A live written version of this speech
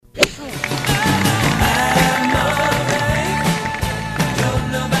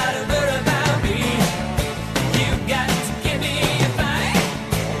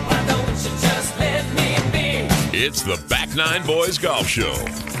Back Nine Boys Golf Show.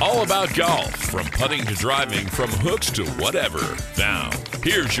 All about golf, from putting to driving, from hooks to whatever. Now,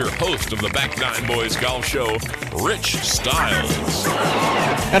 here's your host of the Back Nine Boys Golf Show, Rich Stiles.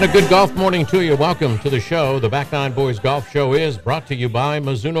 And a good golf morning to you. Welcome to the show. The Back Nine Boys Golf Show is brought to you by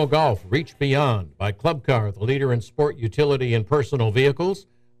Mizuno Golf, Reach Beyond, by Club Car, the leader in sport utility and personal vehicles,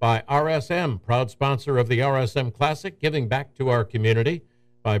 by RSM, proud sponsor of the RSM Classic, giving back to our community,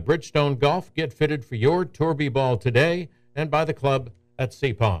 by Bridgestone Golf, get fitted for your Tourby ball today, and by the club at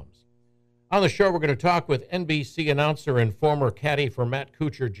Sea Palms. On the show, we're going to talk with NBC announcer and former caddy for Matt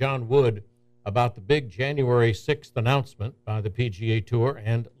Kuchar, John Wood, about the big January 6th announcement by the PGA Tour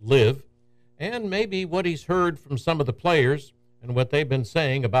and LIV, and maybe what he's heard from some of the players and what they've been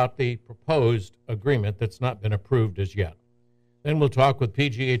saying about the proposed agreement that's not been approved as yet. Then we'll talk with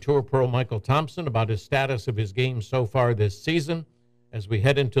PGA Tour pro Michael Thompson about his status of his game so far this season as we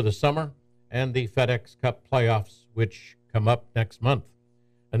head into the summer and the FedEx Cup playoffs, which come up next month.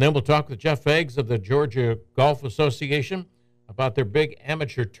 And then we'll talk with Jeff Eggs of the Georgia Golf Association about their big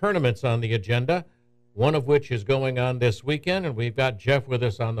amateur tournaments on the agenda, one of which is going on this weekend, and we've got Jeff with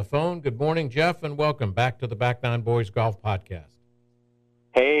us on the phone. Good morning, Jeff, and welcome back to the Back Nine Boys Golf Podcast.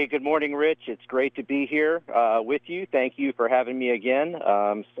 Hey, good morning, Rich. It's great to be here with you. Thank you for having me again.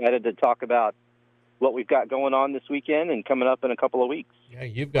 I'm excited to talk about what we've got going on this weekend and coming up in a couple of weeks. Yeah,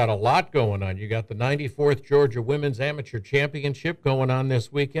 you've got a lot going on. You got the 94th Georgia Women's Amateur Championship going on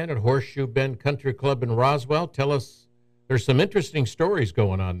this weekend at Horseshoe Bend Country Club in Roswell. Tell us, there's some interesting stories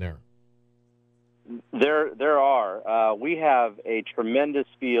going on there. There are. We have a tremendous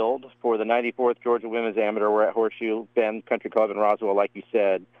field for the 94th Georgia Women's Amateur. We're at Horseshoe Bend Country Club in Roswell, like you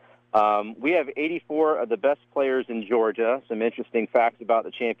said. We have 84 of the best players in Georgia. Some interesting facts about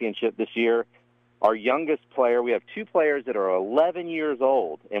the championship this year. Our youngest player, we have two players that are 11 years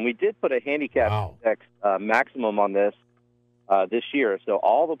old, and we did put a handicap index maximum on this year. So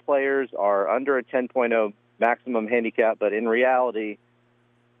all the players are under a 10.0 maximum handicap, but in reality,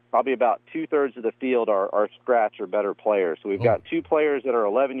 probably about two-thirds of the field are scratch or better players. So we've got two players that are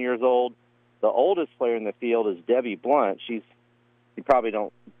 11 years old. The oldest player in the field is Debbie Blunt. She probably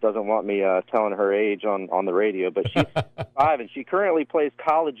doesn't want me telling her age on the radio, but she's 5, and she currently plays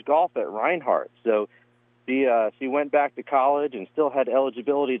college golf at Reinhardt. So she went back to college and still had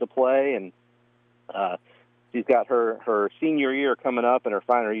eligibility to play, and she's got her senior year coming up and her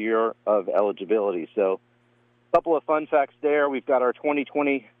final year of eligibility. So a couple of fun facts there. We've got our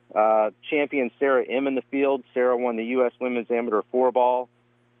 2020 champion Sarah M. in the field. Sarah won the U.S. Women's Amateur 4-ball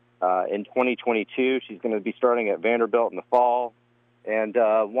in 2022. She's going to be starting at Vanderbilt in the fall. And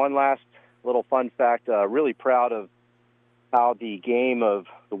one last little fun fact, really proud of how the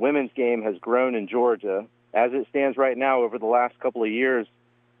women's game has grown in Georgia. As it stands right now, over the last couple of years,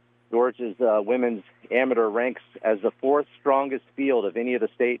 Georgia's women's amateur ranks as the 4th strongest field of any of the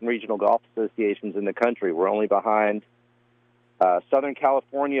state and regional golf associations in the country. We're only behind Southern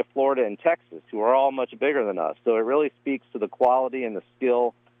California, Florida, and Texas, who are all much bigger than us. So it really speaks to the quality and the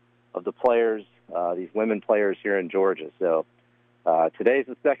skill of the players, these women players here in Georgia. So today's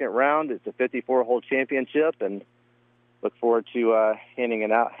the second round. It's a 54-hole championship, and look forward to handing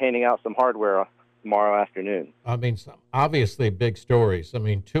out some hardware tomorrow afternoon. I mean, some obviously big stories. I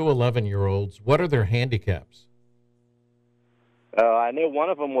mean, two 11-year-olds. What are their handicaps? I know one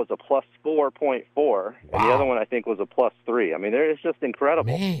of them was a plus 4.4, and the other one I think was a plus 3. I mean, it's just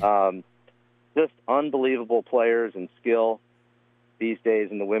incredible. Just unbelievable players and skill these days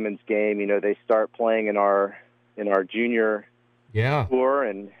in the women's game. You know, they start playing in our junior tour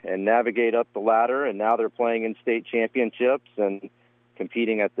and navigate up the ladder, and now they're playing in state championships and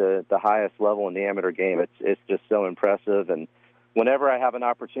competing at the highest level in the amateur game. It's just so impressive. And whenever I have an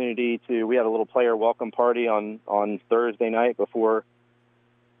opportunity we had a little player welcome party on Thursday night before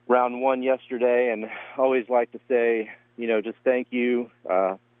round 1 yesterday, and I always like to say, you know, just thank you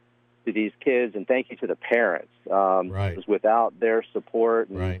to these kids and thank you to the parents. Because without their support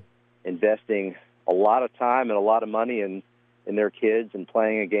and investing a lot of time and a lot of money in their kids and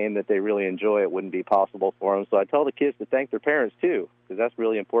playing a game that they really enjoy, it wouldn't be possible for them. So I tell the kids to thank their parents, too, because that's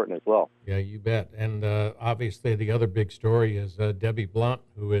really important as well. Yeah, you bet. And obviously the other big story is Debbie Blunt,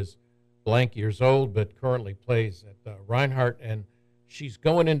 who is blank years old but currently plays at Reinhardt, and she's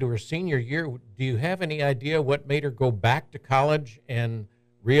going into her senior year. Do you have any idea what made her go back to college and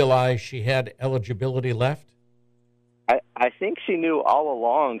realize she had eligibility left? I think she knew all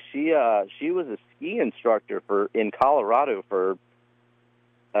along. She was a ski instructor in Colorado for.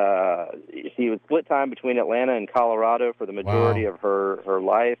 She was split time between Atlanta and Colorado for the majority of her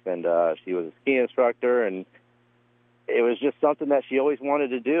life, and she was a ski instructor. And it was just something that she always wanted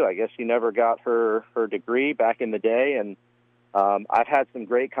to do. I guess she never got her degree back in the day, and I've had some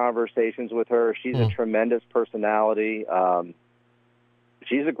great conversations with her. She's a tremendous personality.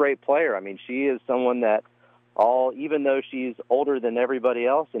 She's a great player. I mean, she is someone that even though she's older than everybody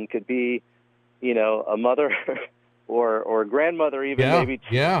else and could be, a mother or grandmother, even maybe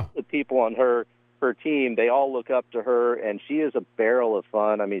to the people on her team, they all look up to her, and she is a barrel of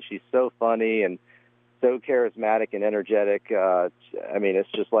fun. I mean, she's so funny and so charismatic and energetic. I mean,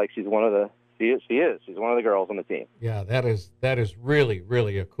 it's just like she's one of the She's one of the girls on the team. Yeah, that is really,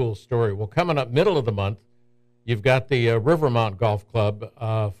 really a cool story. Well, coming up middle of the month, you've got the Rivermont Golf Club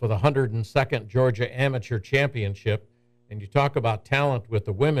for the 102nd Georgia Amateur Championship. And you talk about talent with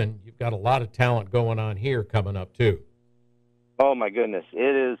the women. You've got a lot of talent going on here coming up, too. Oh, my goodness.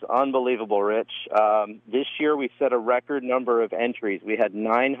 It is unbelievable, Rich. This year we set a record number of entries. We had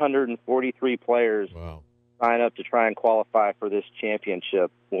 943 players sign up to try and qualify for this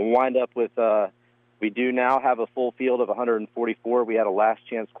championship. We'll wind up with, we do now have a full field of 144. We had a last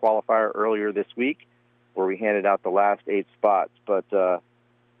chance qualifier earlier this week where we handed out the last 8 spots. But,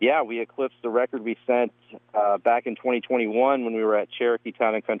 we eclipsed the record we set back in 2021 when we were at Cherokee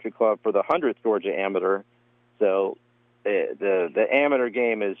Town and Country Club for the 100th Georgia Amateur. So the amateur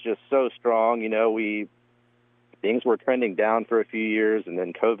game is just so strong. Things were trending down for a few years, and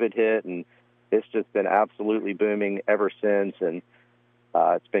then COVID hit, and it's just been absolutely booming ever since, and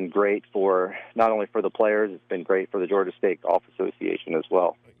it's been great for not only for the players, it's been great for the Georgia State Golf Association as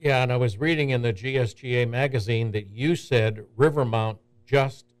well. Yeah, and I was reading in the GSGA magazine that you said Rivermont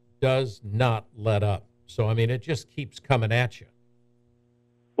just does not let up. So, I mean, it just keeps coming at you.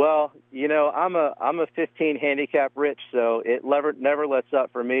 Well, I'm a 15 handicap, Rich, so it never lets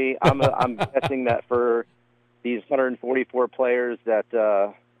up for me. I'm guessing that for these 144 players that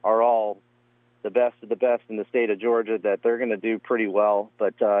are all the best of the best in the state of Georgia, that they're going to do pretty well.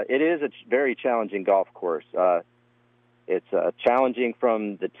 But it is a very challenging golf course. It's challenging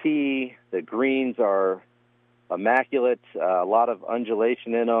from the tee. The greens are immaculate, a lot of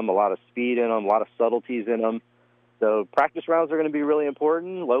undulation in them, a lot of speed in them, a lot of subtleties in them. So practice rounds are going to be really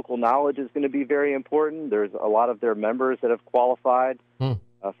important. Local knowledge is going to be very important. There's a lot of their members that have qualified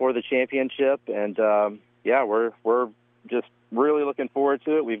for the championship. And, we're just really looking forward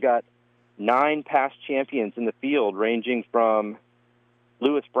to it. We've got 9 past champions in the field, ranging from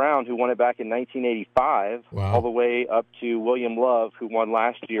Lewis Brown, who won it back in 1985, all the way up to William Love, who won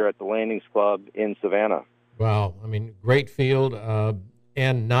last year at the Landings Club in Savannah. Wow. I mean, great field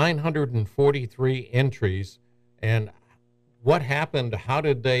and 943 entries. And what happened? How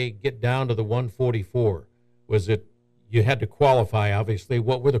did they get down to the 144? Was it you had to qualify, obviously?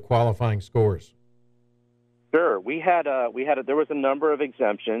 What were the qualifying scores? Sure. There was a number of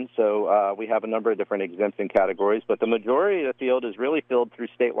exemptions, so we have a number of different exemption categories, but the majority of the field is really filled through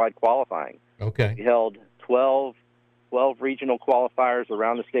statewide qualifying. Okay. We held 12 regional qualifiers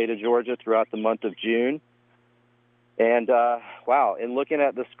around the state of Georgia throughout the month of June. And, in looking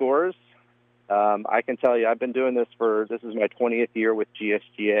at the scores, I can tell you I've been doing this is my 20th year with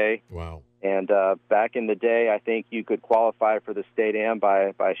GSGA. Wow. And back in the day, I think you could qualify for the state am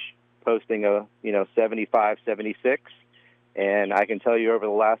by posting a 75, 76, and I can tell you over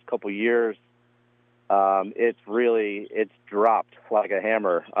the last couple of years, it's dropped like a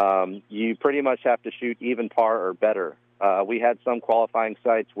hammer. You pretty much have to shoot even par or better. We had some qualifying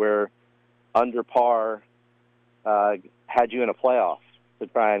sites where under par had you in a playoff to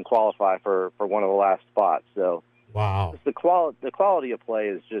try and qualify for one of the last spots. So. Wow. The quality of play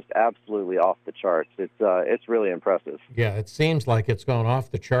is just absolutely off the charts. It's really impressive. Yeah, it seems like it's gone off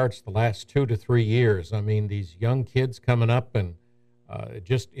the charts the last 2 to 3 years. I mean, these young kids coming up and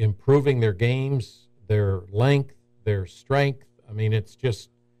just improving their games, their length, their strength. I mean, it's just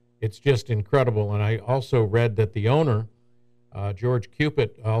incredible. And I also read that the owner, George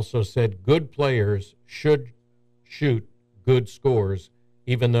Cupid, also said good players should shoot good scores,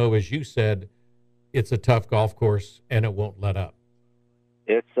 even though, as you said, it's a tough golf course and it won't let up.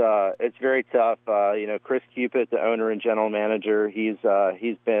 It's very tough. Chris Cupid, the owner and general manager, he's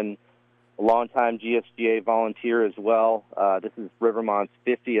been a longtime GSGA volunteer as well. This is Rivermont's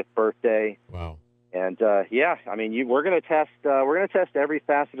 50th birthday. Wow. And we're going to test every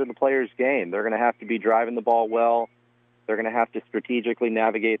facet of the player's game. They're going to have to be driving the ball well. They're going to have to strategically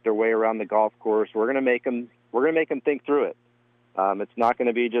navigate their way around the golf course. We're going to make them think through it. It's not going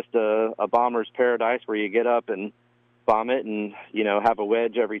to be just a bomber's paradise where you get up and bomb it and, have a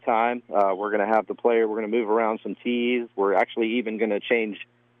wedge every time. We're going to have the player, we're going to move around some tees. We're actually even going to change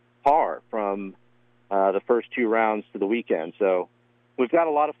par from the first 2 rounds to the weekend. So we've got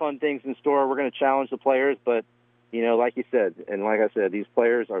a lot of fun things in store. We're going to challenge the players, but like you said, and like I said, these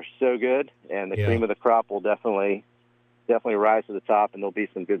players are so good, and the cream of the crop will definitely rise to the top, and there'll be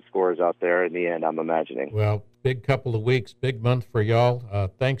some good scores out there in the end, I'm imagining. Well, big couple of weeks, big month for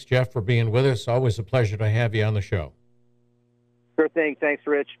y'all. Thanks, Jeff, for being with us. Always a pleasure to have you on the show. Sure thing. Thanks,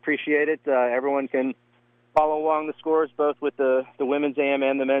 Rich. Appreciate it. Everyone can follow along the scores both with the Women's AM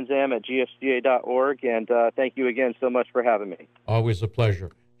and the Men's AM at gsga.org, and thank you again so much for having me. Always a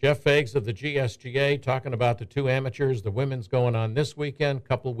pleasure. Jeff Fages of the GSGA talking about the two amateurs. The women's going on this weekend.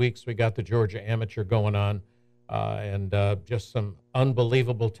 Couple of weeks we got the Georgia Amateur going on, and just some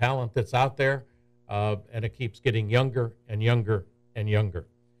unbelievable talent that's out there, and it keeps getting younger and younger and younger.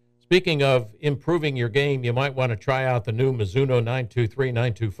 Speaking of improving your game, you might want to try out the new Mizuno 923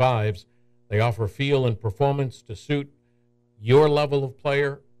 925s. They offer feel and performance to suit your level of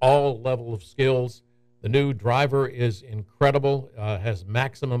player, all level of skills. The new driver is incredible, has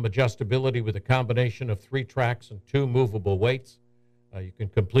maximum adjustability with a combination of 3 tracks and 2 movable weights. You can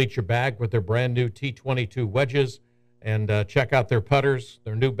complete your bag with their brand new T22 wedges, and check out their putters,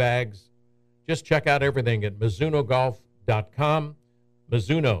 their new bags. Just check out everything at MizunoGolf.com.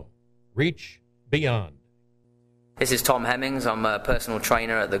 Mizuno, reach beyond. This is Tom Hemmings. I'm a personal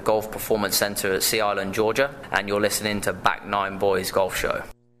trainer at the Golf Performance Center at Sea Island, Georgia, and you're listening to Back Nine Boys Golf Show.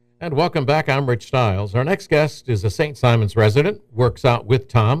 And welcome back. I'm Rich Stiles. Our next guest is a St. Simons resident, works out with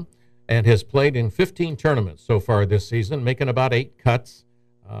Tom, and has played in 15 tournaments so far this season, making about 8 cuts.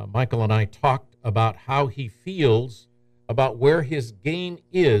 Michael and I talked about how he feels about where his game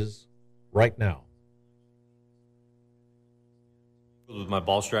is right now. With my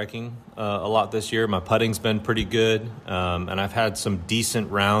ball striking a lot this year. My putting's been pretty good, and I've had some decent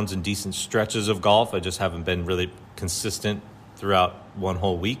rounds and decent stretches of golf. I just haven't been really consistent throughout one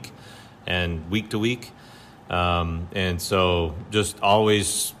whole week and week to week. And so just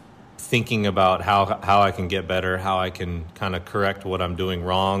always thinking about how I can get better, how I can kind of correct what I'm doing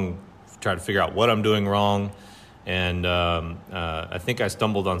wrong, try to figure out what I'm doing wrong. And I think I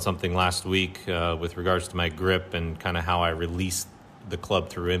stumbled on something last week with regards to my grip and kind of how I released the club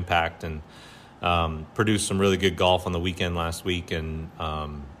through impact, and produced some really good golf on the weekend last week. And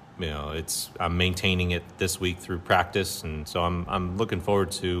I'm maintaining it this week through practice, and so I'm looking forward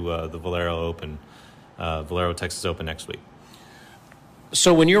to the Valero Texas Open next week.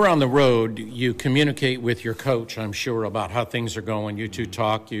 So when you're on the road, you communicate with your coach, I'm sure, about how things are going. You two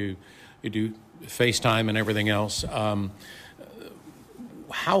talk, you do FaceTime and everything else. How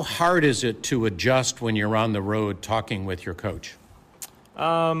hard is it to adjust when you're on the road talking with your coach?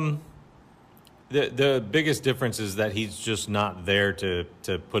 The biggest difference is that he's just not there to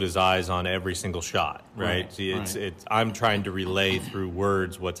put his eyes on every single shot, right? I'm trying to relay through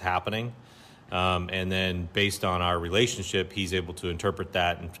words what's happening, and then based on our relationship, he's able to interpret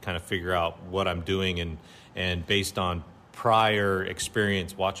that and kind of figure out what I'm doing, and based on prior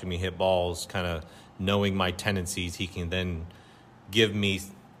experience watching me hit balls, kind of knowing my tendencies, he can then give me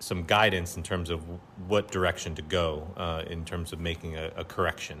some guidance in terms of what direction to go in terms of making a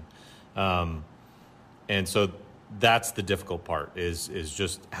correction. And so that's the difficult part is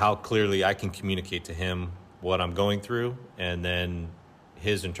just how clearly I can communicate to him what I'm going through, and then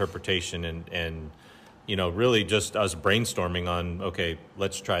his interpretation, and really just us brainstorming on, okay,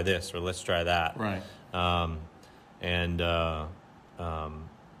 let's try this or let's try that. Right.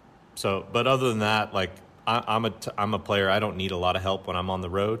 So, but other than that, like I'm a player. I don't need a lot of help when I'm on the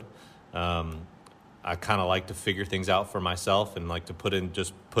road. I kind of like to figure things out for myself and like to put in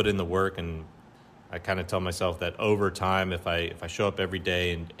the work. And I kind of tell myself that over time, if I show up every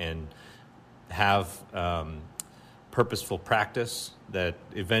day and have purposeful practice, that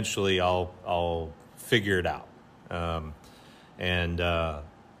eventually I'll figure it out.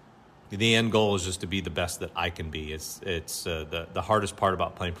 The end goal is just to be the best that I can be. It's the hardest part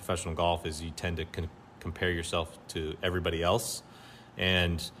about playing professional golf is you tend to compare yourself to everybody else,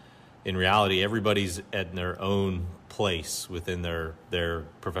 and in reality, everybody's at their own place within their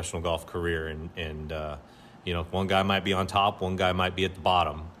professional golf career, and one guy might be on top, one guy might be at the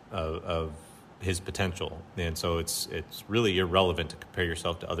bottom of his potential, and so it's really irrelevant to compare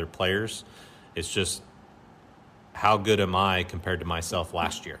yourself to other players. It's just how good am I compared to myself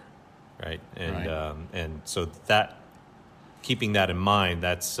last year. Right. And so that, keeping that in mind,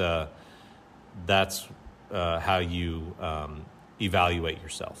 that's how you evaluate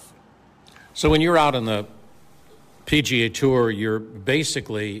yourself. So when you're out on the PGA Tour, you're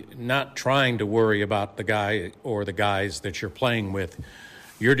basically not trying to worry about the guy or the guys that you're playing with.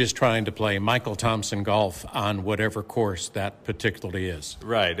 You're just trying to play Michael Thompson golf on whatever course that particularly is.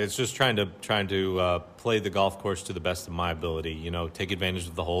 Right. It's just trying to play the golf course to the best of my ability. Take advantage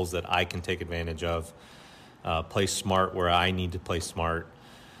of the holes that I can take advantage of, play smart where I need to play smart.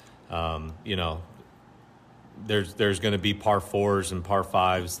 You know, there's going to be par fours and par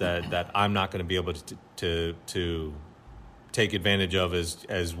fives that I'm not going to be able to take advantage of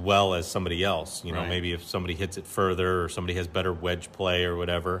as well as somebody else. You know, maybe if somebody hits it further or somebody has better wedge play or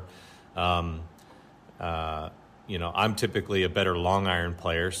whatever. You know, I'm typically a better long iron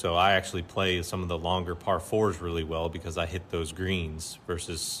player, so I actually play some of the longer par fours really well because I hit those greens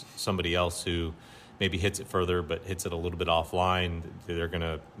versus somebody else who maybe hits it further but hits it a little bit offline. They're going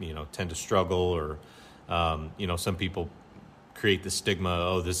to, you know, tend to struggle, or, you know, some people create the stigma,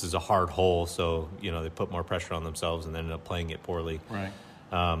 oh, this is a hard hole, so, you know, they put more pressure on themselves and then end up playing it poorly. Right.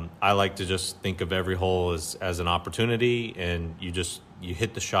 I like to just think of every hole as an opportunity, and you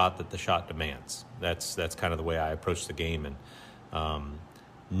hit the shot that the shot demands. That's kind of the way I approach the game, and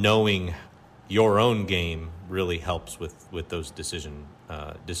knowing your own game really helps with those decisions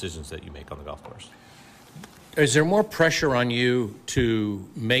that you make on the golf course. Is there more pressure on you to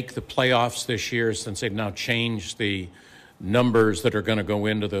make the playoffs this year since they've now changed the numbers that are going to go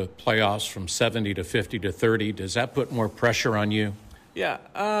into the playoffs from 70 to 50 to 30? Does that put more pressure on you? Yeah,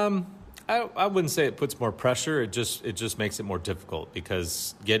 I wouldn't say it puts more pressure. It just makes it more difficult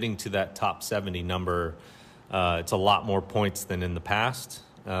because getting to that top 70 number, it's a lot more points than in the past.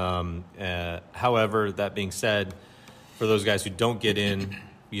 However, that being said, for those guys who don't get in,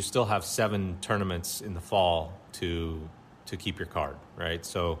 you still have 7 tournaments in the fall to keep your card, right?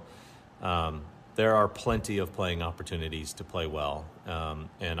 So there are plenty of playing opportunities to play well.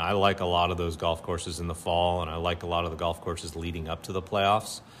 And I like a lot of those golf courses in the fall, and I like a lot of the golf courses leading up to the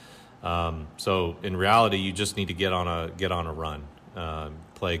playoffs. So in reality, you just need to get on a run,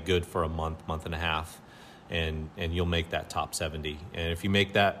 play good for a month and a half, and you'll make that top 70. And if you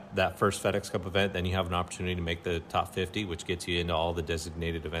make that first FedEx Cup event, then you have an opportunity to make the top 50, which gets you into all the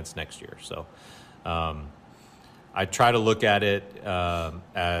designated events next year. So I try to look at it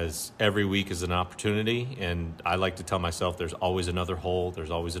as every week is an opportunity, and I like to tell myself there's always another hole,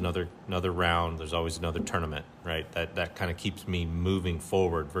 there's always another round, there's always another tournament, right? That kind of keeps me moving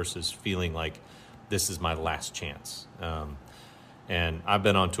forward versus feeling like this is my last chance. And I've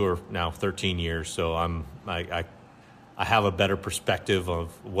been on tour now 13 years, so I have a better perspective of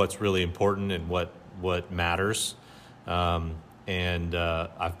what's really important and what matters. And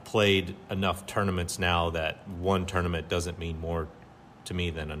I've played enough tournaments now that one tournament doesn't mean more to me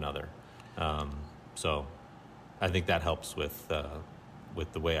than another. So I think that helps with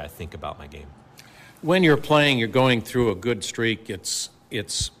the way I think about my game. When you're playing, you're going through a good streak,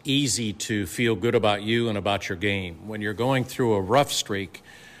 it's easy to feel good about you and about your game. When you're going through a rough streak,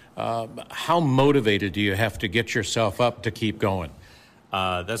 how motivated do you have to get yourself up to keep going?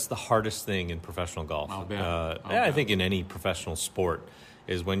 That's the hardest thing in professional golf. I think in any professional sport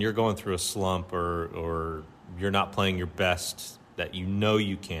is when you're going through a slump or you're not playing your best that you know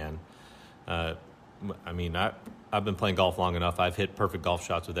you can. I mean, I've been playing golf long enough. I've hit perfect golf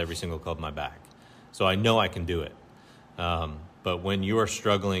shots with every single club in my bag. So I know I can do it. But when you are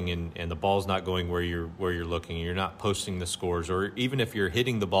struggling and the ball's not going where you're looking, you're not posting the scores, or even if you're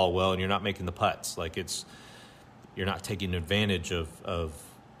hitting the ball well and you're not making the putts, like you're not taking advantage of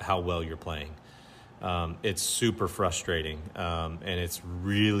how well you're playing. It's super frustrating, and it's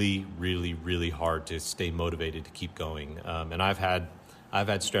really, really, really hard to stay motivated to keep going. And I've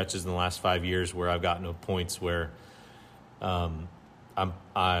had stretches in the last 5 years where I've gotten to points where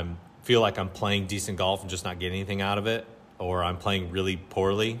I feel like I'm playing decent golf and just not getting anything out of it, or I'm playing really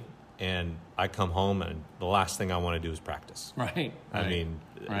poorly, and I come home and the last thing I want to do is practice. Right. I mean,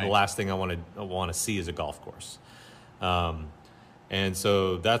 the last thing I want to see is a golf course. And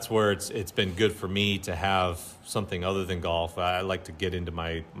so that's where it's been good for me to have something other than golf. I like to get into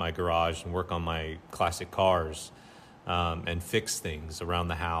my garage and work on my classic cars, and fix things around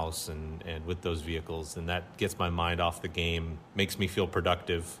the house and with those vehicles. And that gets my mind off the game, makes me feel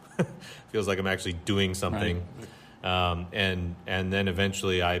productive, feels like I'm actually doing something. Right. And then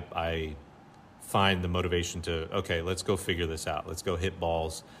eventually I find the motivation to, okay, let's go figure this out. Let's go hit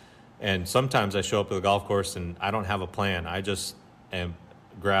balls. And sometimes I show up to the golf course and I don't have a plan. I just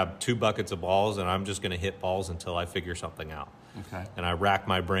grab 2 buckets of balls and I'm just going to hit balls until I figure something out. Okay. And I rack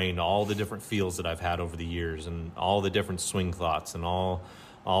my brain, all the different feels that I've had over the years and all the different swing thoughts and all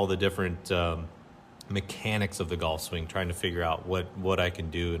the different mechanics of the golf swing, trying to figure out what I can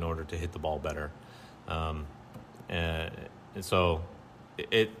do in order to hit the ball better. And so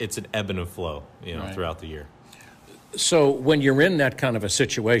it's an ebb and flow, right, throughout the year. So when you're in that kind of a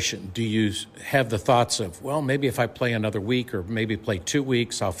situation, do you have the thoughts of, well, maybe if I play another week or maybe play 2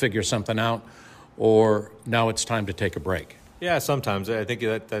 weeks, I'll figure something out, or now it's time to take a break? Yeah, sometimes. I think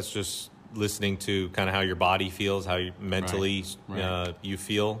that's just listening to kind of how your body feels, how you mentally you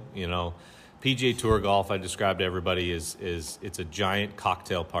feel. You know, PGA Tour golf, I describe to everybody, is it's a giant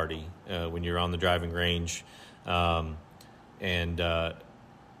cocktail party when you're on the driving range, and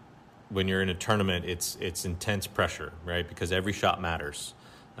when you're in a tournament, it's intense pressure, right? Because every shot matters.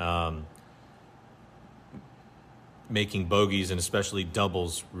 Making bogeys and especially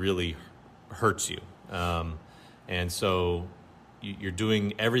doubles really hurts you, and so you're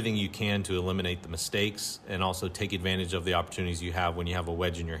doing everything you can to eliminate the mistakes and also take advantage of the opportunities you have when you have a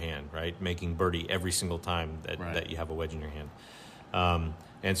wedge in your hand, right? Making birdie every single time that you have a wedge in your hand.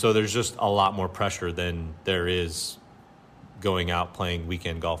 And so there's just a lot more pressure than there is going out playing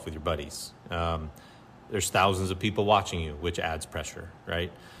weekend golf with your buddies. There's thousands of people watching you, which adds pressure,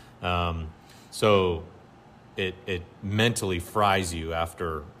 right? So it mentally fries you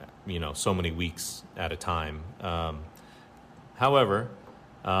after, so many weeks at a time. However,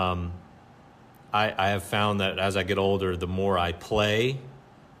 I have found that as I get older, the more I play,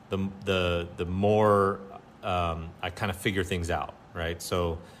 the more I kind of figure things out, right?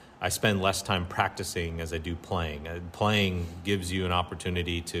 So I spend less time practicing as I do playing. Playing gives you an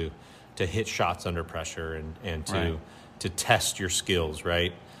opportunity to hit shots under pressure and to test your skills,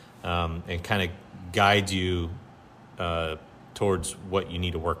 right? And kind of guide you towards what you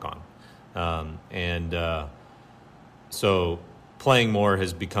need to work on. So playing more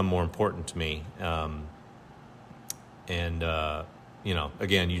has become more important to me.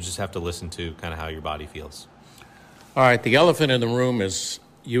 Again, you just have to listen to kind of how your body feels. All right, the elephant in the room is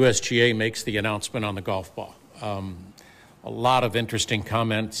USGA makes the announcement on the golf ball. A lot of interesting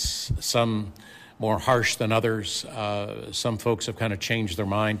comments, some more harsh than others. Some folks have kind of changed their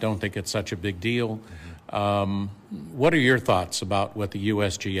mind, don't think it's such a big deal. What are your thoughts about what the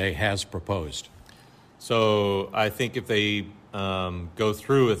USGA has proposed? So I think if they go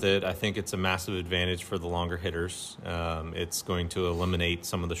through with it, I think it's a massive advantage for the longer hitters. It's going to eliminate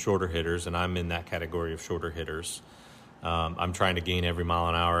some of the shorter hitters, and I'm in that category of shorter hitters. I'm trying to gain every mile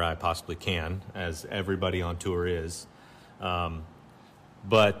an hour I possibly can, as everybody on tour is.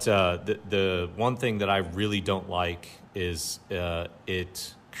 But the one thing that I really don't like is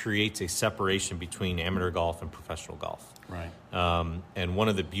it creates a separation between amateur golf and professional golf. Right. And one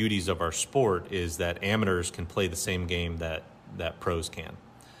of the beauties of our sport is that amateurs can play the same game that pros can.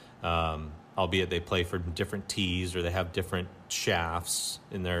 Albeit they play for different tees or they have different shafts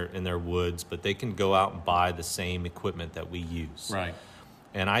in their woods, but they can go out and buy the same equipment that we use. Right.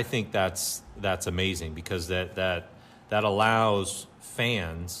 And I think that's amazing because that allows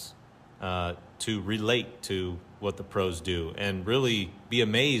fans to relate to what the pros do and really be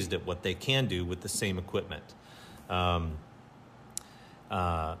amazed at what they can do with the same equipment.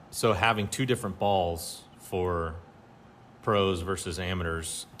 So having two different balls for pros versus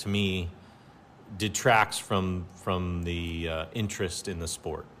amateurs, to me, detracts from the interest in the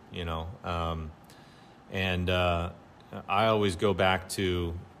sport, and I always go back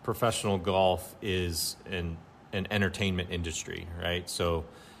to professional golf is an entertainment industry, right? So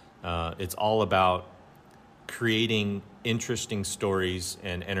it's all about creating interesting stories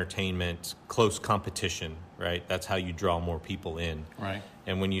and entertainment, close competition, right? That's how you draw more people in. Right.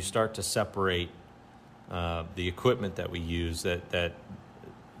 And when you start to separate the equipment that we use, that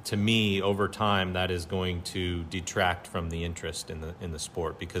to me, over time, that is going to detract from the interest in the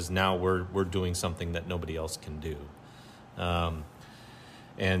sport because now we're doing something that nobody else can do.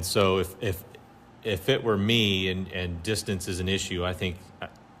 And so if it were me and distance is an issue, I think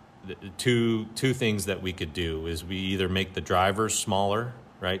two things that we could do is we either make the drivers smaller,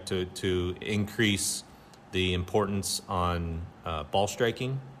 right, to increase the importance on ball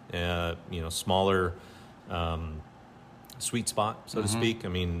striking, smaller sweet spot, so to speak. I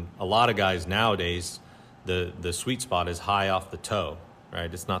mean, a lot of guys nowadays, the sweet spot is high off the toe,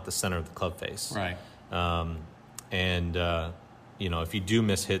 right? It's not the center of the club face. Right. If you do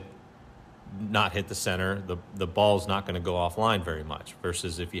not hit the center, the ball's not going to go offline very much.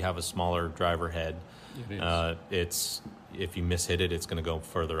 Versus if you have a smaller driver head, if you miss hit it, it's going to go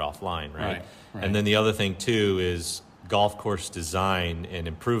further offline, right? And then the other thing too is golf course design and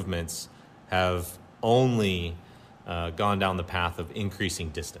improvements have only gone down the path of increasing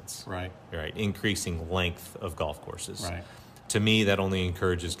distance, right? Increasing length of golf courses. Right. To me, that only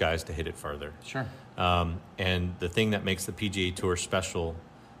encourages guys to hit it further. Sure. And the thing that makes the PGA Tour special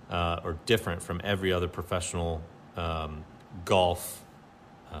or different from every other professional golf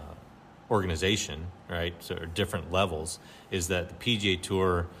organization, right, so different levels, is that the PGA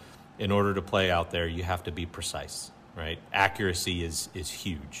Tour, in order to play out there, you have to be precise, right? Accuracy is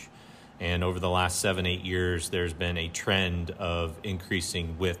huge. And over the last 7-8 years, there's been a trend of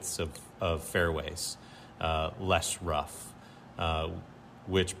increasing widths of fairways, less rough,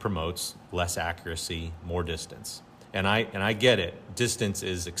 which promotes less accuracy, more distance. And I get it. Distance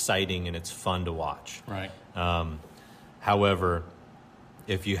is exciting and it's fun to watch. Right. However,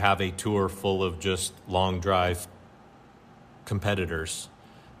 if you have a tour full of just long drive competitors,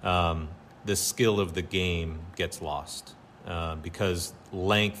 the skill of the game gets lost. Because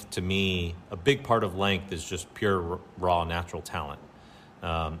length, to me, a big part of length is just pure raw natural talent,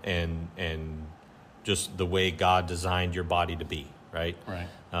 and just the way God designed your body to be, right? Right.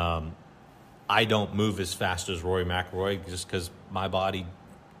 I don't move as fast as Rory McIlroy just because my body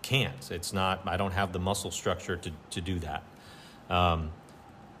can't. It's not. I don't have the muscle structure to do that.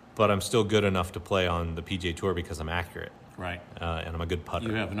 But I'm still good enough to play on the PGA Tour because I'm accurate. Right. And I'm a good putter.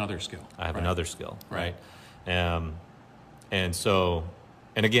 You have another skill. I have right. another skill, Right. And so,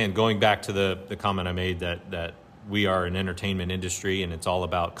 and again, going back to the comment I made that we are an entertainment industry and it's all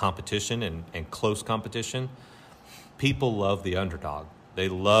about competition and close competition, people love the underdog. They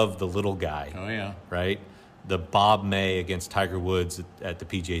love the little guy. Oh, yeah. Right? The Bob May against Tiger Woods at the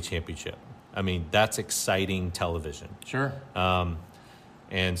PGA Championship. I mean, that's exciting television. Sure.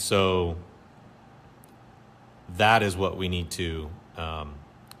 And so that is what we need to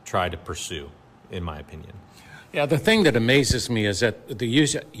try to pursue, in my opinion. Yeah, the thing that amazes me is that the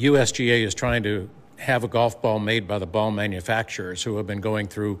USGA is trying to have a golf ball made by the ball manufacturers who have been going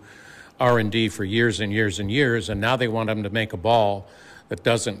through R&D for years and years and years, and now they want them to make a ball that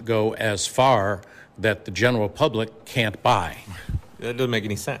doesn't go as far that the general public can't buy. That doesn't make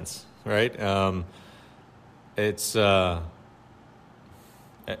any sense, right?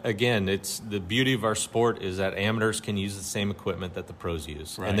 Again, it's the beauty of our sport is that amateurs can use the same equipment that the pros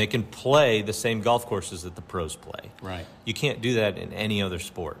use, right. and they can play the same golf courses that the pros play. Right. You can't do that in any other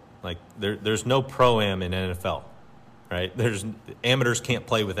sport. Like there's no pro-am in NFL, right? Amateurs can't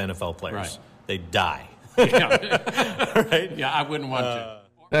play with NFL players. Right. They die. Yeah. Right? Yeah, I wouldn't want to.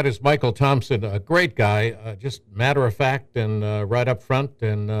 That is Michael Thompson, a great guy, just matter of fact and right up front,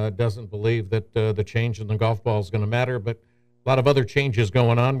 and doesn't believe that the change in the golf ball is going to matter, but a lot of other changes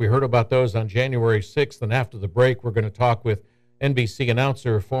going on. We heard about those on January 6th, and after the break, we're going to talk with NBC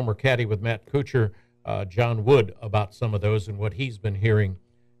announcer, former caddy with Matt Kuchar, John Wood, about some of those and what he's been hearing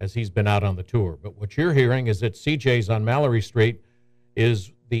as he's been out on the tour. But what you're hearing is that CJ's on Mallory Street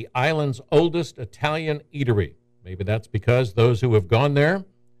is the island's oldest Italian eatery. Maybe that's because those who have gone there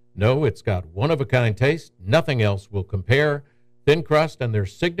know it's got one-of-a-kind taste. Nothing else will compare. Thin crust and their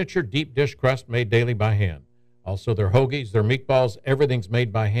signature deep dish crust made daily by hand. Also, their hoagies, their meatballs, everything's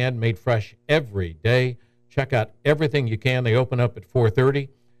made by hand, made fresh every day. Check out everything you can. They open up at 4:30.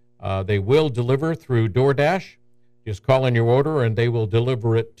 They will deliver through DoorDash. Just call in your order, and they will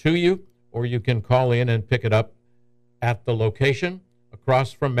deliver it to you, or you can call in and pick it up at the location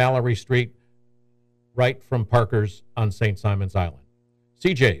across from Mallory Street, right from Parker's on St. Simon's Island.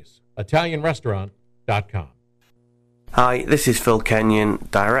 CJ's, ItalianRestaurant.com. Hi, this is Phil Kenyon,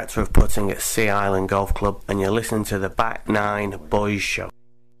 Director of Putting at Sea Island Golf Club, and you're listening to the Back Nine Boys Show.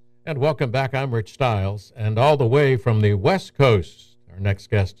 And welcome back. I'm Rich Stiles, and all the way from the West Coast, our next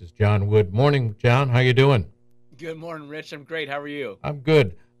guest is John Wood. Morning, John. How you doing? Good morning, Rich. I'm great. How are you? I'm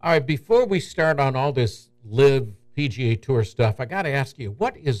good. All right, before we start on all this LIV PGA Tour stuff, I got to ask you,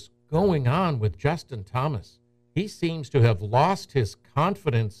 what is going on with Justin Thomas? He seems to have lost his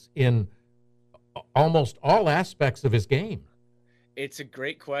confidence in almost all aspects of his game. It's a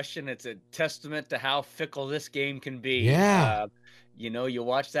great question. It's a testament to how fickle this game can be. Yeah. You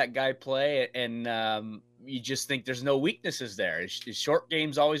watch that guy play, and you just think there's no weaknesses there. His short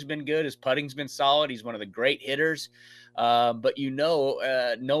game's always been good. His putting's been solid. He's one of the great hitters. But no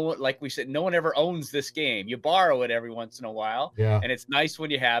one, like we said, no one ever owns this game. You borrow it every once in a while, and it's nice when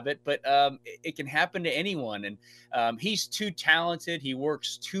you have it. But it can happen to anyone, and he's too talented. He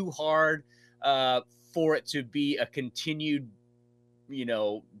works too hard for it to be a continued,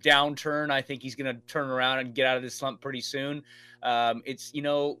 downturn. I think he's going to turn around and get out of this slump pretty soon.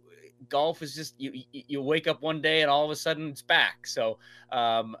 Golf is just, you wake up one day and all of a sudden it's back. So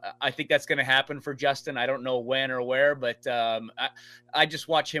I think that's going to happen for Justin. I don't know when or where, but I just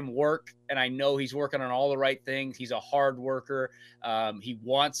watch him work, and I know he's working on all the right things. He's a hard worker. He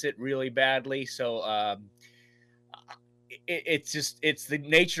wants it really badly. So it's the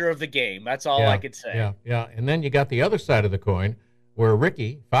nature of the game. That's all I could say. Yeah. And then you got the other side of the coin where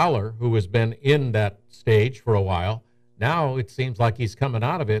Ricky Fowler, who has been in that stage for a while, now it seems like he's coming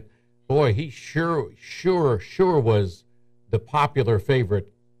out of it. Boy, he sure was the popular favorite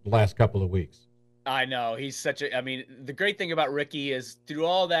the last couple of weeks. I know he's such a. I mean, the great thing about Ricky is through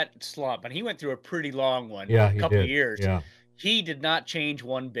all that slump, and he went through a pretty long one. Yeah, a he couple did. of years. Yeah. He did not change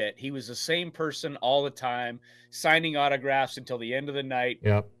one bit. He was the same person all the time, signing autographs until the end of the night.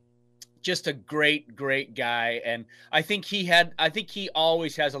 Yep. Just a great, great guy. And I think he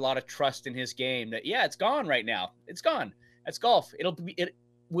always has a lot of trust in his game that, yeah, it's gone right now. It's gone. That's golf. It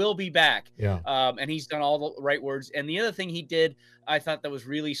will be back. Yeah. And he's done all the right words. And the other thing he did, I thought that was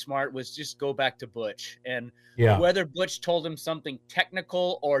really smart, was just go back to Butch. And whether Butch told him something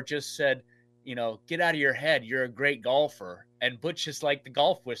technical or just said, get out of your head. You're a great golfer. And Butch is like the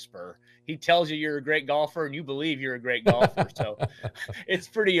golf whisperer. He tells you you're a great golfer and you believe you're a great golfer. So it's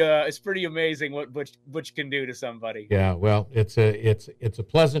pretty amazing what Butch can do to somebody. Yeah. Well, it's a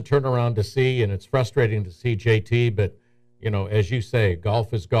pleasant turnaround to see, and it's frustrating to see JT, but as you say,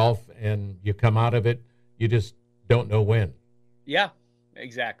 golf is golf, and you come out of it, you just don't know when. Yeah,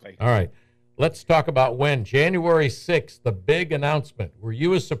 exactly. All right. Let's talk about when. January 6th, the big announcement. Were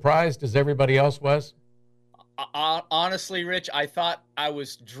you as surprised as everybody else was? Honestly, Rich, I thought I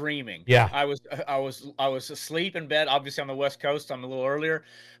was dreaming. Yeah. I was asleep in bed. Obviously, on the West Coast, I'm a little earlier,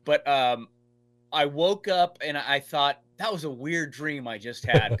 but I woke up and I thought that was a weird dream I just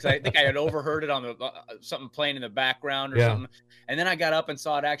had, because I think I had overheard it on the something playing in the background or something. And then I got up and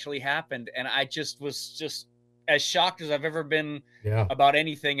saw it actually happened, and I was as shocked as I've ever been about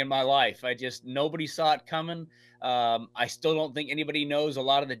anything in my life. Nobody saw it coming. I still don't think anybody knows a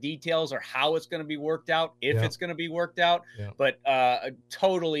lot of the details or how it's going to be worked out, if it's going to be worked out, but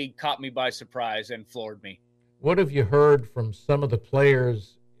totally caught me by surprise and floored me. What have you heard from some of the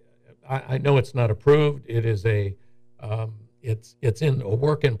players? I know it's not approved. It is it's in a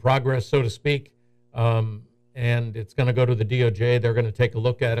work in progress, so to speak. And it's going to go to the DOJ. They're going to take a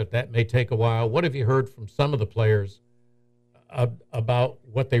look at it. That may take a while. What have you heard from some of the players about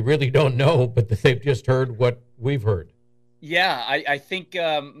what they really don't know, but that they've just heard what we've heard? Yeah, I think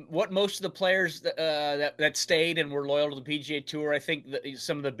what most of the players that stayed and were loyal to the PGA Tour, I think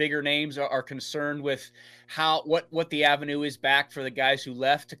some of the bigger names are concerned with what the avenue is back for the guys who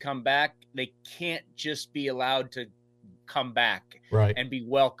left to come back. They can't just be allowed to come back and be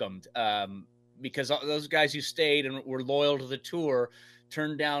welcomed, because those guys who stayed and were loyal to the tour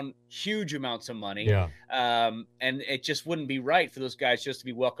turned down huge amounts of money. And it just wouldn't be right for those guys just to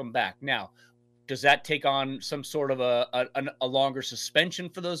be welcomed back. Now, does that take on some sort of a longer suspension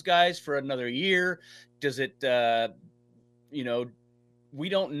for those guys for another year? Does it, we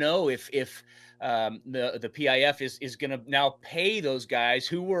don't know if the PIF is going to now pay those guys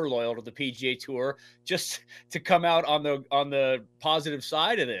who were loyal to the PGA Tour just to come out on the positive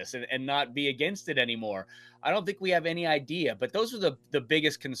side of this and not be against it anymore. I don't think we have any idea, but those are the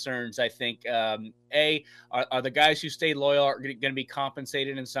biggest concerns, I think. A, are the guys who stayed loyal are going to be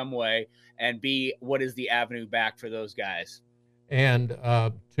compensated in some way? And B, what is the avenue back for those guys? And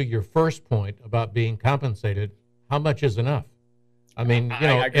to your first point about being compensated, how much is enough? I mean,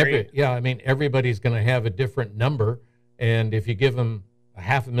 I agree. Everybody's going to have a different number. And if you give them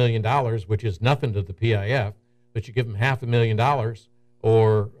 $500,000, which is nothing to the PIF, but you give them $500,000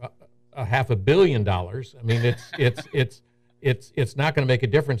 or $500 million, I mean, it's not going to make a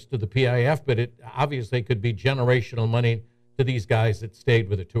difference to the PIF, but it obviously could be generational money to these guys that stayed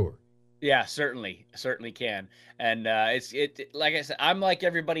with the tour. Yeah, certainly can. And like I said, I'm like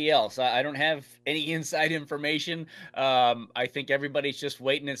everybody else. I don't have any inside information. I think everybody's just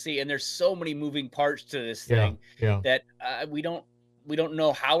waiting and see. And there's so many moving parts to this thing that we don't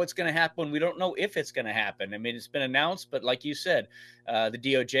know how it's going to happen. We don't know if it's going to happen. I mean, it's been announced, but like you said, the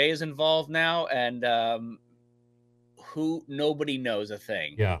DOJ is involved now, and nobody knows a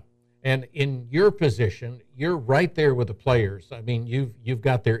thing. Yeah. And in your position, you're right there with the players. I mean, you've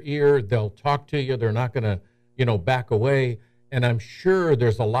got their ear. They'll talk to you. They're not going to, back away. And I'm sure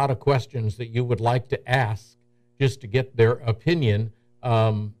there's a lot of questions that you would like to ask just to get their opinion.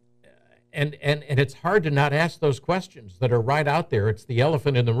 And it's hard to not ask those questions that are right out there. It's the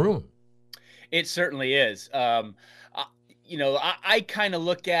elephant in the room. It certainly is. I kind of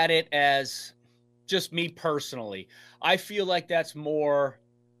look at it as just me personally. I feel like that's more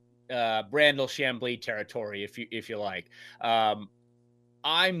Brandel Chambly territory, if you like.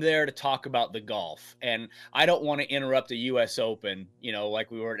 I'm there to talk about the golf, and I don't want to interrupt the U.S. Open,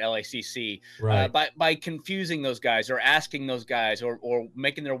 like we were at LACC, by confusing those guys or asking those guys or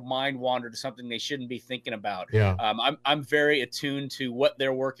making their mind wander to something they shouldn't be thinking about. Yeah. I'm very attuned to what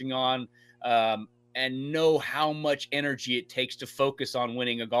they're working on, and know how much energy it takes to focus on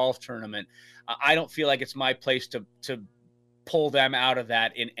winning a golf tournament. I don't feel like it's my place to pull them out of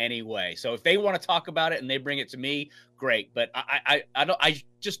that in any way. So if they want to talk about it and they bring it to me, great. But I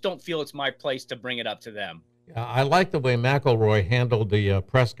just don't feel it's my place to bring it up to them. I like the way McElroy handled the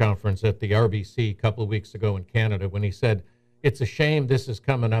press conference at the RBC a couple of weeks ago in Canada when he said, it's a shame this is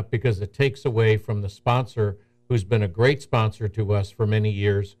coming up because it takes away from the sponsor who's been a great sponsor to us for many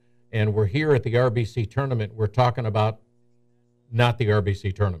years. And we're here at the RBC tournament. We're talking about not the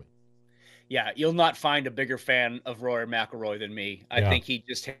RBC tournament. Yeah, you'll not find a bigger fan of Rory McIlroy than me. I think he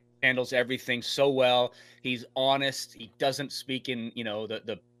just handles everything so well. He's honest. He doesn't speak in,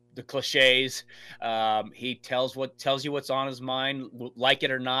 the cliches. He tells you what's on his mind, like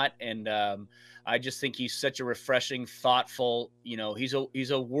it or not. And I just think he's such a refreshing, thoughtful,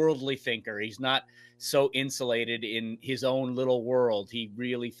 he's a worldly thinker. He's not so insulated in his own little world. He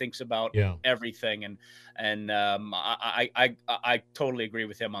really thinks about everything. And I totally agree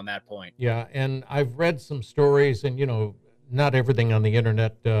with him on that point. Yeah. And I've read some stories, and, not everything on the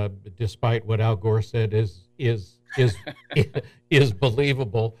internet, despite what Al Gore said, is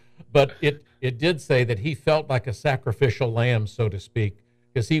believable, but it did say that he felt like a sacrificial lamb, so to speak,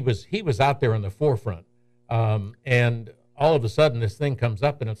 because he was out there in the forefront, and all of a sudden this thing comes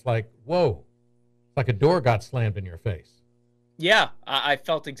up and it's like, whoa, it's like a door got slammed in your face. Yeah, I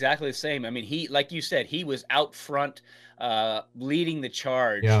felt exactly the same. I mean, he, like you said, he was out front, leading the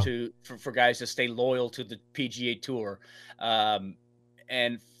charge for guys to stay loyal to the PGA Tour,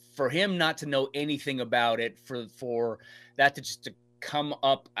 and for him not to know anything about it, for that to come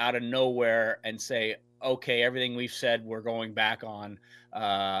up out of nowhere and say, okay, everything we've said we're going back on,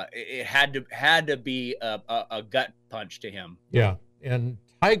 it had to be a gut punch to him. Yeah, and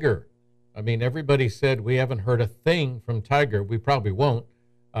Tiger, I mean, everybody said we haven't heard a thing from Tiger. We probably won't.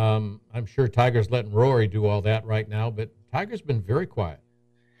 I'm sure Tiger's letting Rory do all that right now, but Tiger's been very quiet.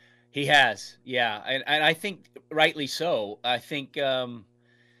 He has, yeah, and I think rightly so. I think,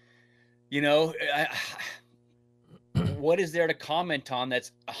 what is there to comment on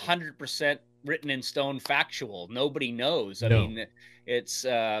that's 100% written in stone factual? Nobody knows. I mean, it's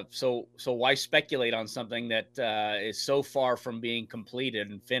so why speculate on something that is so far from being completed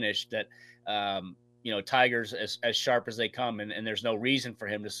and finished that Tiger's as sharp as they come, and there's no reason for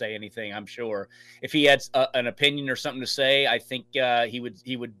him to say anything. I'm sure if he had an opinion or something to say, I think he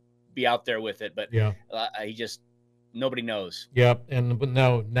would be out there with it, but he just, nobody knows. Yep. And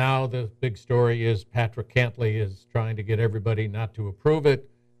now the big story is Patrick Cantlay is trying to get everybody not to approve it,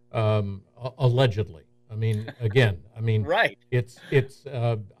 allegedly. I mean, again, right. It's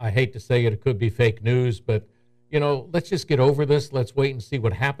I hate to say it, it could be fake news, but let's just get over this. Let's wait and see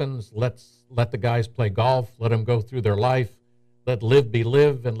what happens. Let's let the guys play golf, let them go through their life, let live be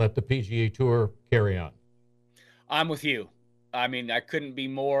live, and let the PGA Tour carry on. I'm with you. I mean, I couldn't be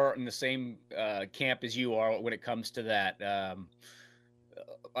more in the same camp as you are when it comes to that.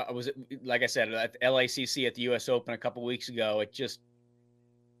 I was, like I said, at LACC at the U.S. Open a couple weeks ago. It just,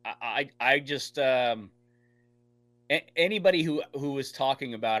 anybody who was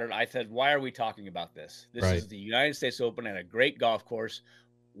talking about it, I said, why are we talking about this? This is the United States Open at a great golf course.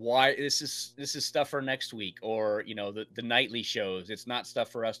 Why this is stuff for next week, or the nightly shows. It's not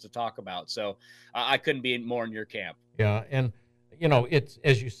stuff for us to talk about. So I couldn't be more in your camp. Yeah, and it's,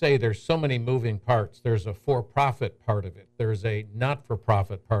 as you say, there's so many moving parts. There's a for-profit part of it. There's a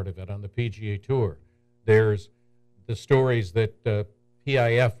not-for-profit part of it on the PGA Tour. There's the stories that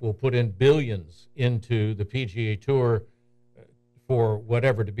PIF will put in billions into the PGA Tour for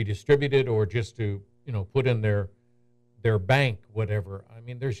whatever to be distributed, or just to put in their bank, whatever. I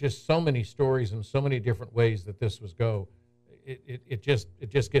mean, there's just so many stories and so many different ways that this was go. It just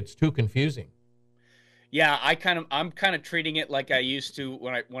gets too confusing. Yeah, I'm kind of treating it like I used to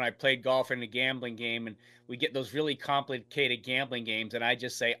when I played golf in a gambling game, and we get those really complicated gambling games, and I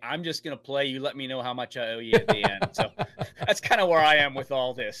just say, I'm just going to play. You let me know how much I owe you at the end. So that's kind of where I am with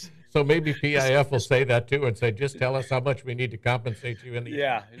all this. So maybe PIF will say that too, and say, just tell us how much we need to compensate you in the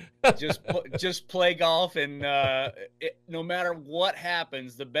end. just play golf, and no matter what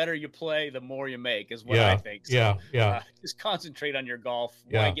happens, the better you play, the more you make, is what I think. So, just concentrate on your golf.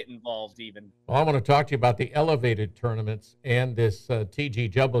 Why get involved even? Well, I want to talk to you about the elevated tournaments and this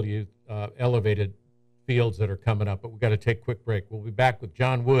TGW elevated fields that are coming up, but we've got to take a quick break. We'll be back with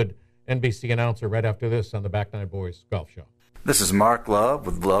John Wood, NBC announcer, right after this on the Back Nine Boys Golf Show. This is Mark Love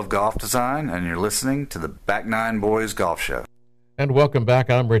with Love Golf Design, and you're listening to the Back Nine Boys Golf Show. And welcome back.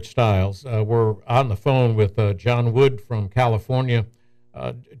 I'm Rich Stiles. We're on the phone with John Wood from California.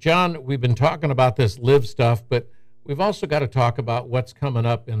 John, we've been talking about this live stuff, but we've also got to talk about what's coming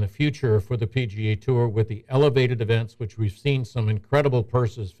up in the future for the PGA Tour with the elevated events, which we've seen some incredible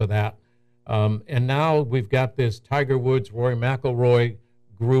purses for that. And now we've got this Tiger Woods, Rory McIlroy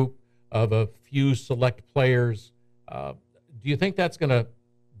group of a few select players. Do you think that's going to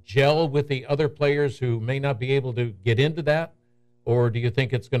gel with the other players who may not be able to get into that? Or do you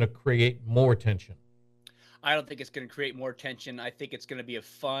think it's going to create more tension? I don't think it's going to create more tension. I think it's going to be a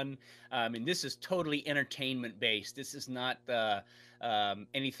fun, and this is totally entertainment based. This is not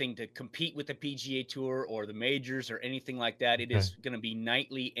anything to compete with the PGA Tour or the majors or anything like that. It is going to be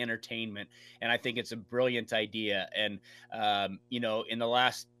nightly entertainment, and I think it's a brilliant idea. And in the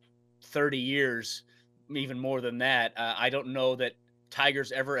last 30 years, even more than that, I don't know that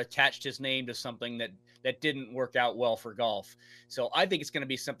Tiger's ever attached his name to something that didn't work out well for golf. So I think it's going to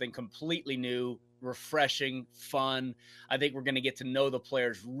be something completely new, refreshing, fun. I think we're going to get to know the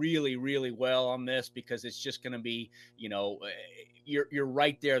players really, really well on this, because it's just going to be, you're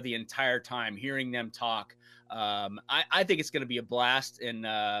right there the entire time hearing them talk. I think it's going to be a blast. And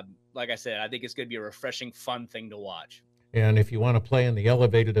like I said, I think it's going to be a refreshing, fun thing to watch. And if you want to play in the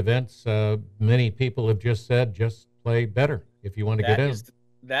elevated events, many people have just said, just play better if you want to get in.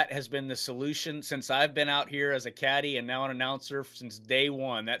 That has been the solution since I've been out here as a caddy and now an announcer since day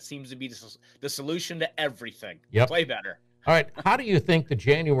one. That seems to be the solution to everything. Yep. Play better. All right. How do you think the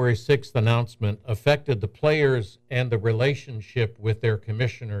January 6th announcement affected the players and the relationship with their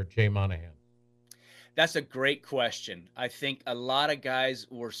commissioner, Jay Monahan? That's a great question. I think a lot of guys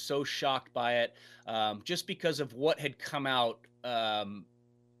were so shocked by it just because of what had come out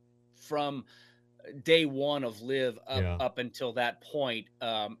from day one of LIV up until that point.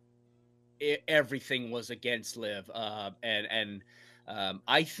 Everything was against LIV. And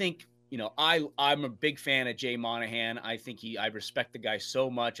I think, I'm a big fan of Jay Monahan. I respect the guy so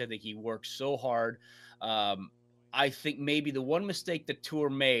much. I think he works so hard. I think maybe the one mistake the tour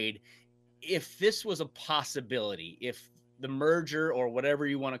made, if this was a possibility, if the merger or whatever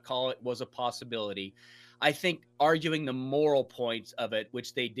you want to call it was a possibility, I think arguing the moral points of it,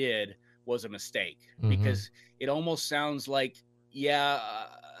 which they did, was a mistake, because it almost sounds like,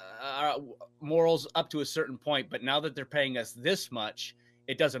 morals up to a certain point, but now that they're paying us this much,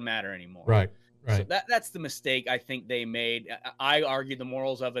 it doesn't matter anymore. Right. So that's the mistake I think they made. I argue the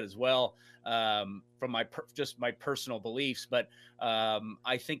morals of it as well, from my personal beliefs, but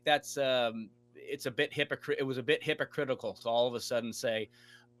I think that's it's a bit It was a bit hypocritical to all of a sudden say,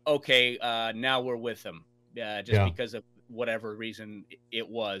 okay, now we're with them, because of whatever reason it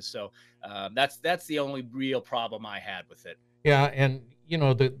was. So that's the only real problem I had with it. Yeah, and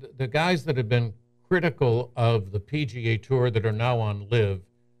the guys that have been critical of the PGA Tour that are now on LIV,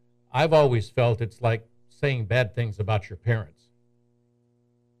 I've always felt it's like saying bad things about your parents.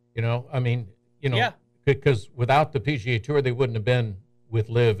 Because without the PGA Tour, they wouldn't have been with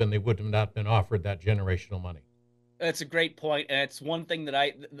LIV, and they would have not been offered that generational money. That's a great point, and it's one thing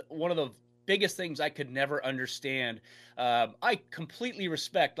that one of the biggest things I could never understand. I completely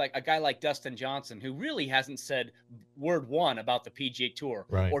respect like a guy like Dustin Johnson, who really hasn't said word one about the PGA Tour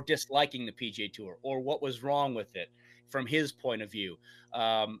or disliking the PGA Tour or what was wrong with it from his point of view.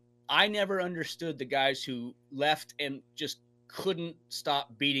 I never understood the guys who left and just couldn't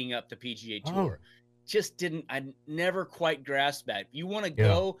stop beating up the PGA Tour. Just didn't. I never quite grasped that. You want to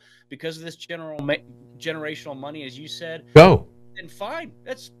go because of this generational money, as you said. Go. Then fine.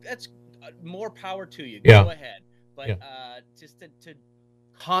 That's more power to you. Yeah. Go ahead. But just to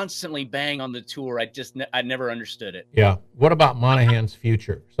constantly bang on the tour, I never understood it. Yeah. What about Monahan's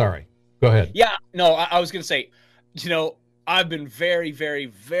future? Sorry. Go ahead. Yeah. No, I was going to say, I've been very, very,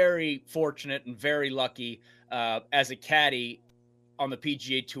 very fortunate and very lucky as a caddy on the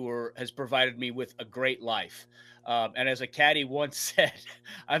PGA Tour has provided me with a great life. And as a caddy once said,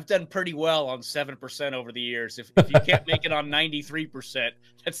 I've done pretty well on 7% over the years. If you can't make it on 93%,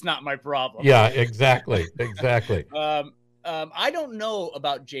 that's not my problem. Yeah, exactly. Exactly. I don't know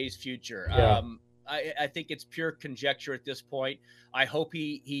about Jay's future. Yeah. I think it's pure conjecture at this point. I hope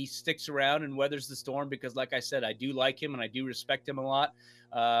he sticks around and weathers the storm, because like I said, I do like him and I do respect him a lot.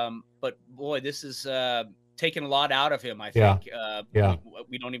 But boy, this is taken a lot out of him, I think.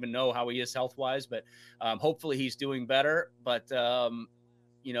 We don't even know how he is health-wise, but hopefully he's doing better. But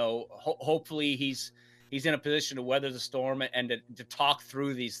hopefully he's in a position to weather the storm and to talk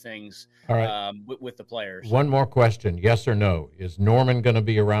through these things with the players. One more question, yes or no. Is Norman going to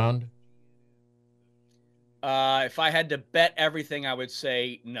be around? If I had to bet everything, I would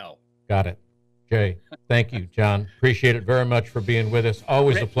say no. Got it. Jay, thank you, John. Appreciate it very much for being with us.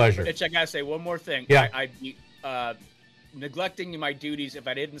 Always a pleasure. Rich, I got to say one more thing. Yeah. neglecting my duties if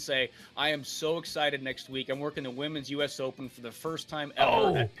I didn't say I am so excited next week. I'm working the Women's U.S. Open for the first time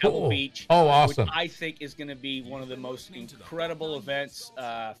ever at Pebble Beach. Oh, awesome. Which I think is going to be one of the most incredible events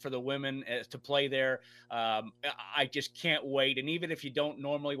for the women to play there. I just can't wait. And even if you don't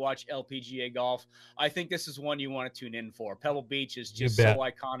normally watch LPGA golf, I think this is one you want to tune in for. Pebble Beach is just so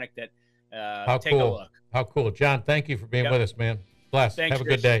iconic that take a look. How cool. John, thank you for being with us, man. Bless. Thanks, Have a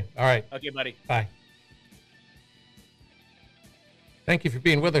good day. All right. Okay, buddy. Bye. Thank you for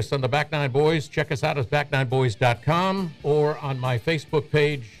being with us on the Back Nine Boys. Check us out at back9boys.com or on my Facebook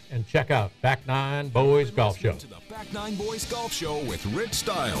page and check out Back Nine Boys Golf Show. To the Back Nine Boys Golf Show with Rich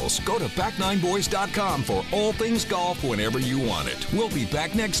Stiles. Go to back9boys.com for all things golf whenever you want it. We'll be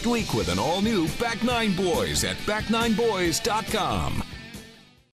back next week with an all-new Back Nine Boys at back9boys.com.